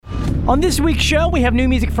On this week's show, we have new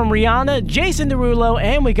music from Rihanna, Jason Derulo,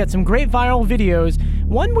 and we got some great viral videos.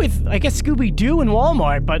 One with, I guess, Scooby-Doo and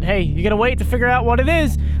Walmart, but hey, you gotta wait to figure out what it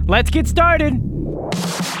is. Let's get started.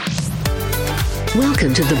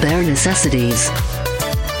 Welcome to the Bare Necessities,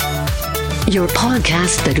 your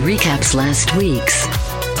podcast that recaps last week's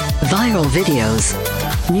viral videos,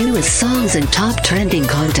 newest songs, and top trending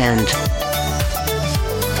content.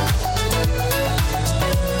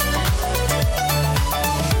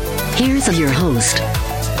 Here's your host,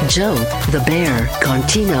 Joe the Bear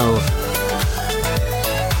Contino.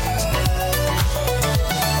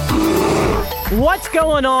 What's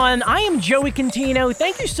going on? I am Joey Contino.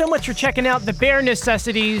 Thank you so much for checking out the Bare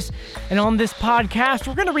Necessities. And on this podcast,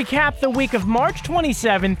 we're going to recap the week of March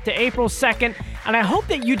 27th to April 2nd. And I hope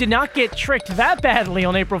that you did not get tricked that badly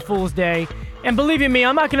on April Fool's Day. And believe you me,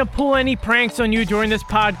 I'm not going to pull any pranks on you during this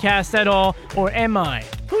podcast at all. Or am I?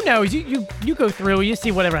 Who knows? You go through, you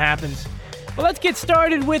see whatever happens. Well, let's get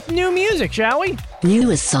started with new music, shall we?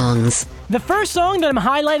 Newest songs. The first song that I'm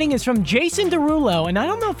highlighting is from Jason Derulo, and I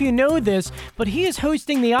don't know if you know this, but he is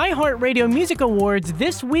hosting the iHeartRadio Music Awards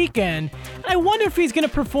this weekend. And I wonder if he's going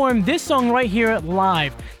to perform this song right here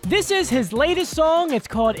live. This is his latest song. It's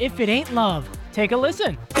called If It Ain't Love. Take a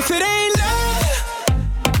listen. If it ain't love,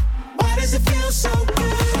 why does it feel so good?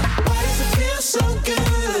 Why does it feel so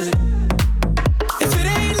good? If it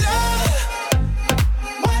ain't love,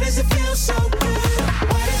 why does it feel so good?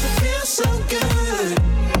 Why does it feel so good?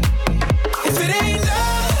 If it ain't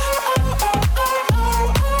love,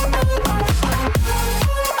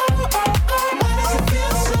 why does it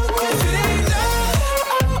feel so good? If it ain't love,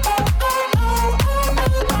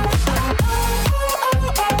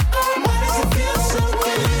 why does it feel so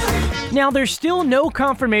good? Now, there's still no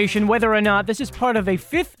confirmation whether or not this is part of a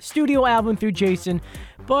fifth studio album through Jason,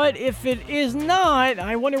 but if it is not,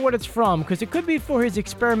 I wonder what it's from, because it could be for his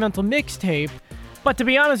experimental mixtape. But to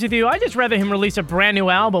be honest with you, I'd just rather him release a brand new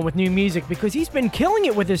album with new music because he's been killing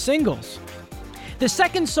it with his singles. The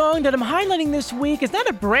second song that I'm highlighting this week is not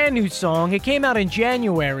a brand new song. It came out in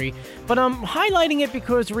January, but I'm highlighting it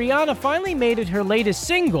because Rihanna finally made it her latest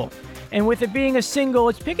single. And with it being a single,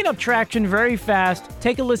 it's picking up traction very fast.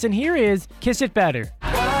 Take a listen. Here is Kiss It Better.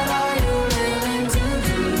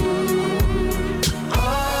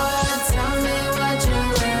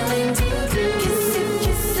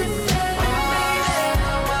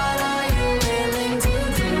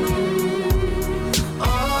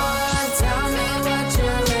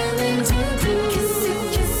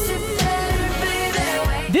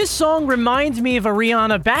 This song reminds me of a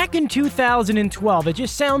Rihanna back in 2012. It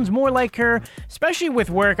just sounds more like her, especially with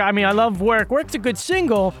Work. I mean, I love Work. Work's a good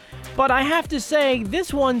single, but I have to say,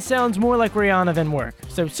 this one sounds more like Rihanna than Work.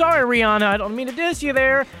 So sorry, Rihanna, I don't mean to diss you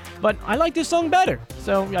there, but I like this song better.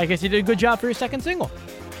 So I guess you did a good job for your second single.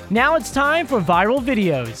 Now it's time for viral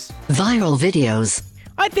videos. Viral videos.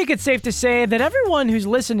 I think it's safe to say that everyone who's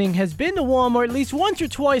listening has been to Walmart at least once or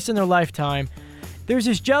twice in their lifetime. There's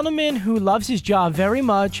this gentleman who loves his job very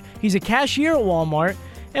much. He's a cashier at Walmart,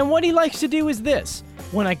 and what he likes to do is this.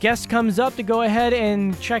 When a guest comes up to go ahead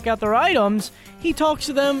and check out their items, he talks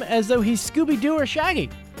to them as though he's Scooby-Doo or Shaggy.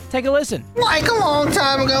 Take a listen. Like a long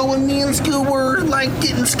time ago when me and Scoob were like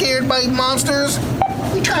getting scared by monsters,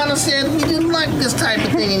 we kind of said we didn't like this type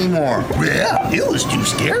of thing anymore. Yeah, it was too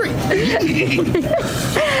scary.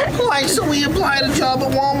 Like, so we applied a job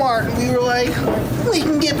at Walmart and we were like, we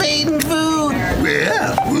can get paid in food.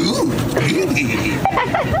 Yeah, food.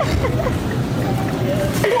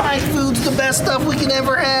 Like, food's the best stuff we can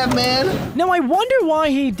ever have, man. Now, I wonder why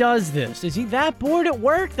he does this. Is he that bored at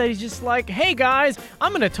work that he's just like, hey guys,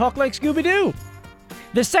 I'm gonna talk like Scooby-Doo?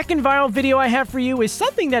 The second viral video I have for you is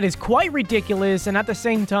something that is quite ridiculous and at the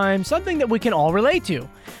same time, something that we can all relate to.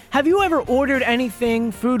 Have you ever ordered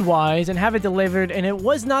anything food-wise and have it delivered and it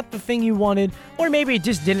was not the thing you wanted, or maybe it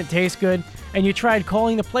just didn't taste good, and you tried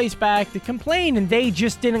calling the place back to complain and they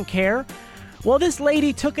just didn't care? Well, this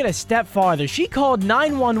lady took it a step farther. She called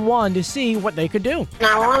 911 to see what they could do.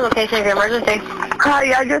 911 location of emergency.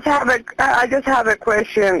 Hi, I just have a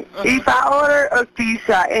question. If I order a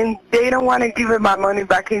pizza and they don't want to give me my money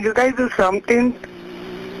back, can you guys do something?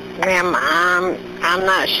 Ma'am, I'm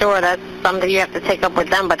not sure. That's something you have to take up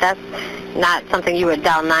with them, but that's not something you would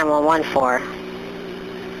dial 911 for.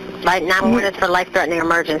 Like, 911 is for life-threatening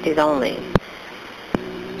emergencies only.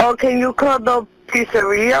 Oh, can you call the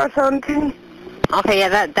pizzeria or something? Okay,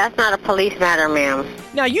 yeah, that's not a police matter, ma'am.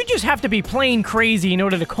 Now, you just have to be plain crazy in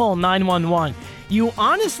order to call 911. You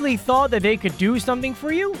honestly thought that they could do something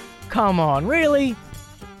for you? Come on, really?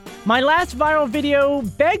 My last viral video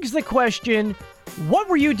begs the question, what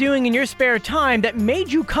were you doing in your spare time that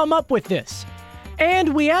made you come up with this?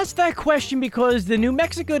 And we asked that question because the New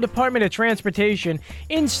Mexico Department of Transportation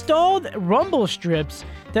installed rumble strips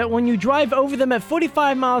that when you drive over them at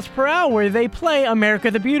 45 miles per hour, they play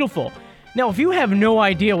America the Beautiful. Now, if you have no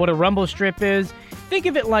idea what a rumble strip is, think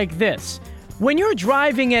of it like this. When you're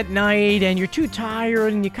driving at night and you're too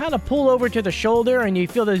tired and you kind of pull over to the shoulder and you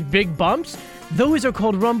feel those big bumps, those are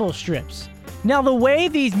called rumble strips. Now, the way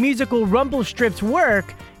these musical rumble strips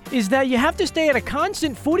work is that you have to stay at a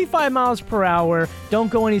constant 45 miles per hour.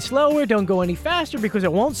 Don't go any slower, don't go any faster because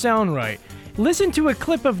it won't sound right. Listen to a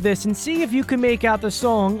clip of this and see if you can make out the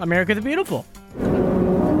song America the Beautiful.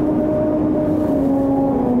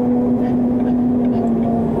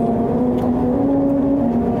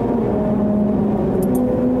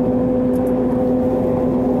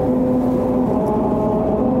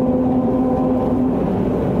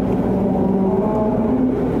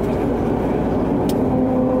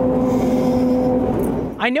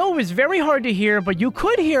 I know it was very hard to hear, but you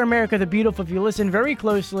could hear America the Beautiful if you listen very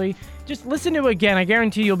closely. Just listen to it again. I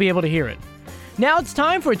guarantee you'll be able to hear it. Now it's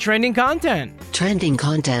time for trending content. Trending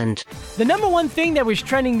content. The number one thing that was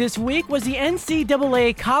trending this week was the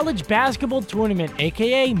NCAA College Basketball Tournament,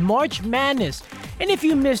 aka March Madness. And if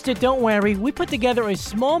you missed it, don't worry. We put together a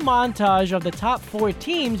small montage of the top 4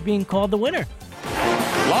 teams being called the winner.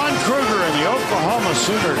 Lon Kruger and the Oklahoma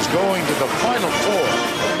Sooners going to the Final Four.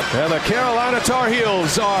 And the Carolina Tar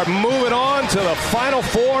Heels are moving on to the Final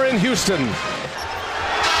Four in Houston. Jim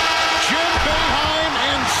Boeheim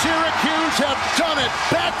and Syracuse have done it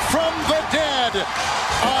back from the dead.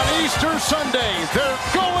 On Easter Sunday, they're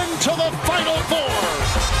going to the Final Four.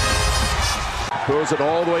 Throws it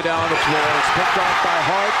all the way down the floor. It's picked off by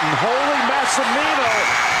Hart, and holy Massimino.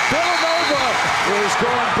 Villanova is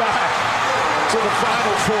going back to the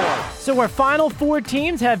Final Four. So our Final Four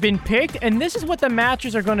teams have been picked, and this is what the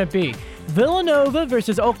matches are going to be. Villanova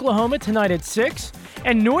versus Oklahoma tonight at 6,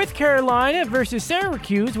 and North Carolina versus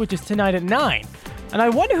Syracuse, which is tonight at 9. And I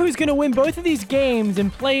wonder who's going to win both of these games and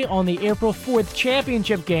play on the April 4th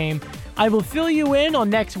championship game. I will fill you in on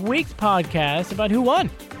next week's podcast about who won.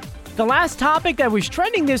 The last topic that was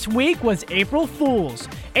trending this week was April Fools.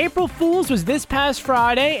 April Fools was this past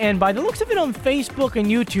Friday, and by the looks of it on Facebook and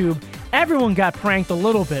YouTube, everyone got pranked a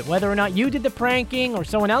little bit. Whether or not you did the pranking or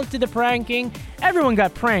someone else did the pranking, everyone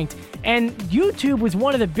got pranked. And YouTube was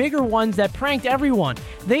one of the bigger ones that pranked everyone.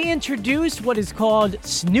 They introduced what is called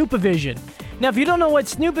Snoopavision. Now, if you don't know what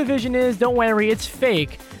Snoopavision is, don't worry, it's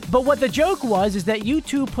fake. But what the joke was is that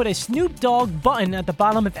YouTube put a Snoop Dogg button at the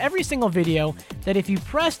bottom of every single video that if you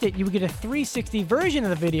pressed it, you would get a 360 version of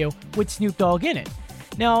the video with Snoop Dogg in it.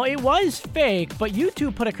 Now, it was fake, but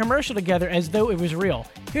YouTube put a commercial together as though it was real.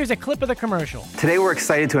 Here's a clip of the commercial. Today we're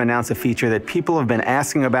excited to announce a feature that people have been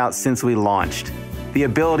asking about since we launched. The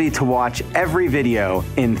ability to watch every video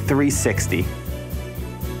in 360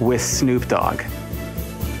 with Snoop Dogg.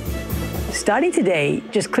 Starting today,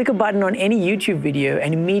 just click a button on any YouTube video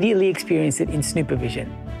and immediately experience it in Snoopavision.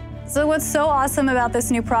 So what's so awesome about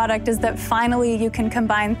this new product is that finally you can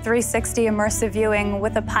combine 360 immersive viewing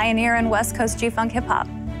with a pioneer in West Coast G-Funk hip-hop.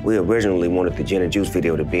 We originally wanted the Gin and Juice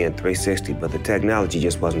video to be in 360, but the technology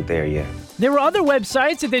just wasn't there yet. There were other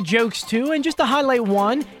websites that did jokes too, and just to highlight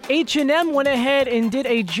one, H&M went ahead and did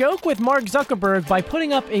a joke with Mark Zuckerberg by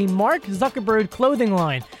putting up a Mark Zuckerberg clothing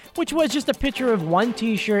line, which was just a picture of one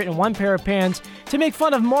t-shirt and one pair of pants to make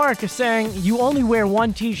fun of Mark saying you only wear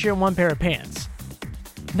one t-shirt and one pair of pants.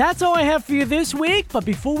 That's all I have for you this week, but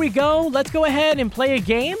before we go, let's go ahead and play a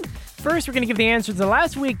game. First, we're going to give the answer to the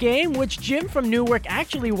last week game, which Jim from Newark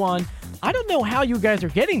actually won. I don't know how you guys are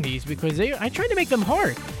getting these because I tried to make them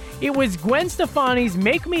hard. It was Gwen Stefani's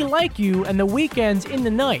Make Me Like You and The Weeknd's In the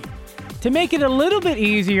Night. To make it a little bit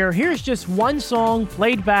easier, here's just one song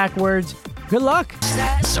played backwards. Good luck.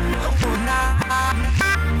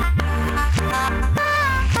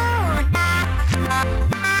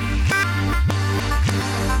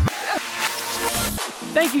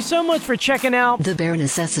 Thank you so much for checking out The Bare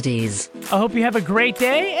Necessities. I hope you have a great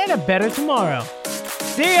day and a better tomorrow.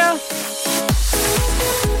 See ya!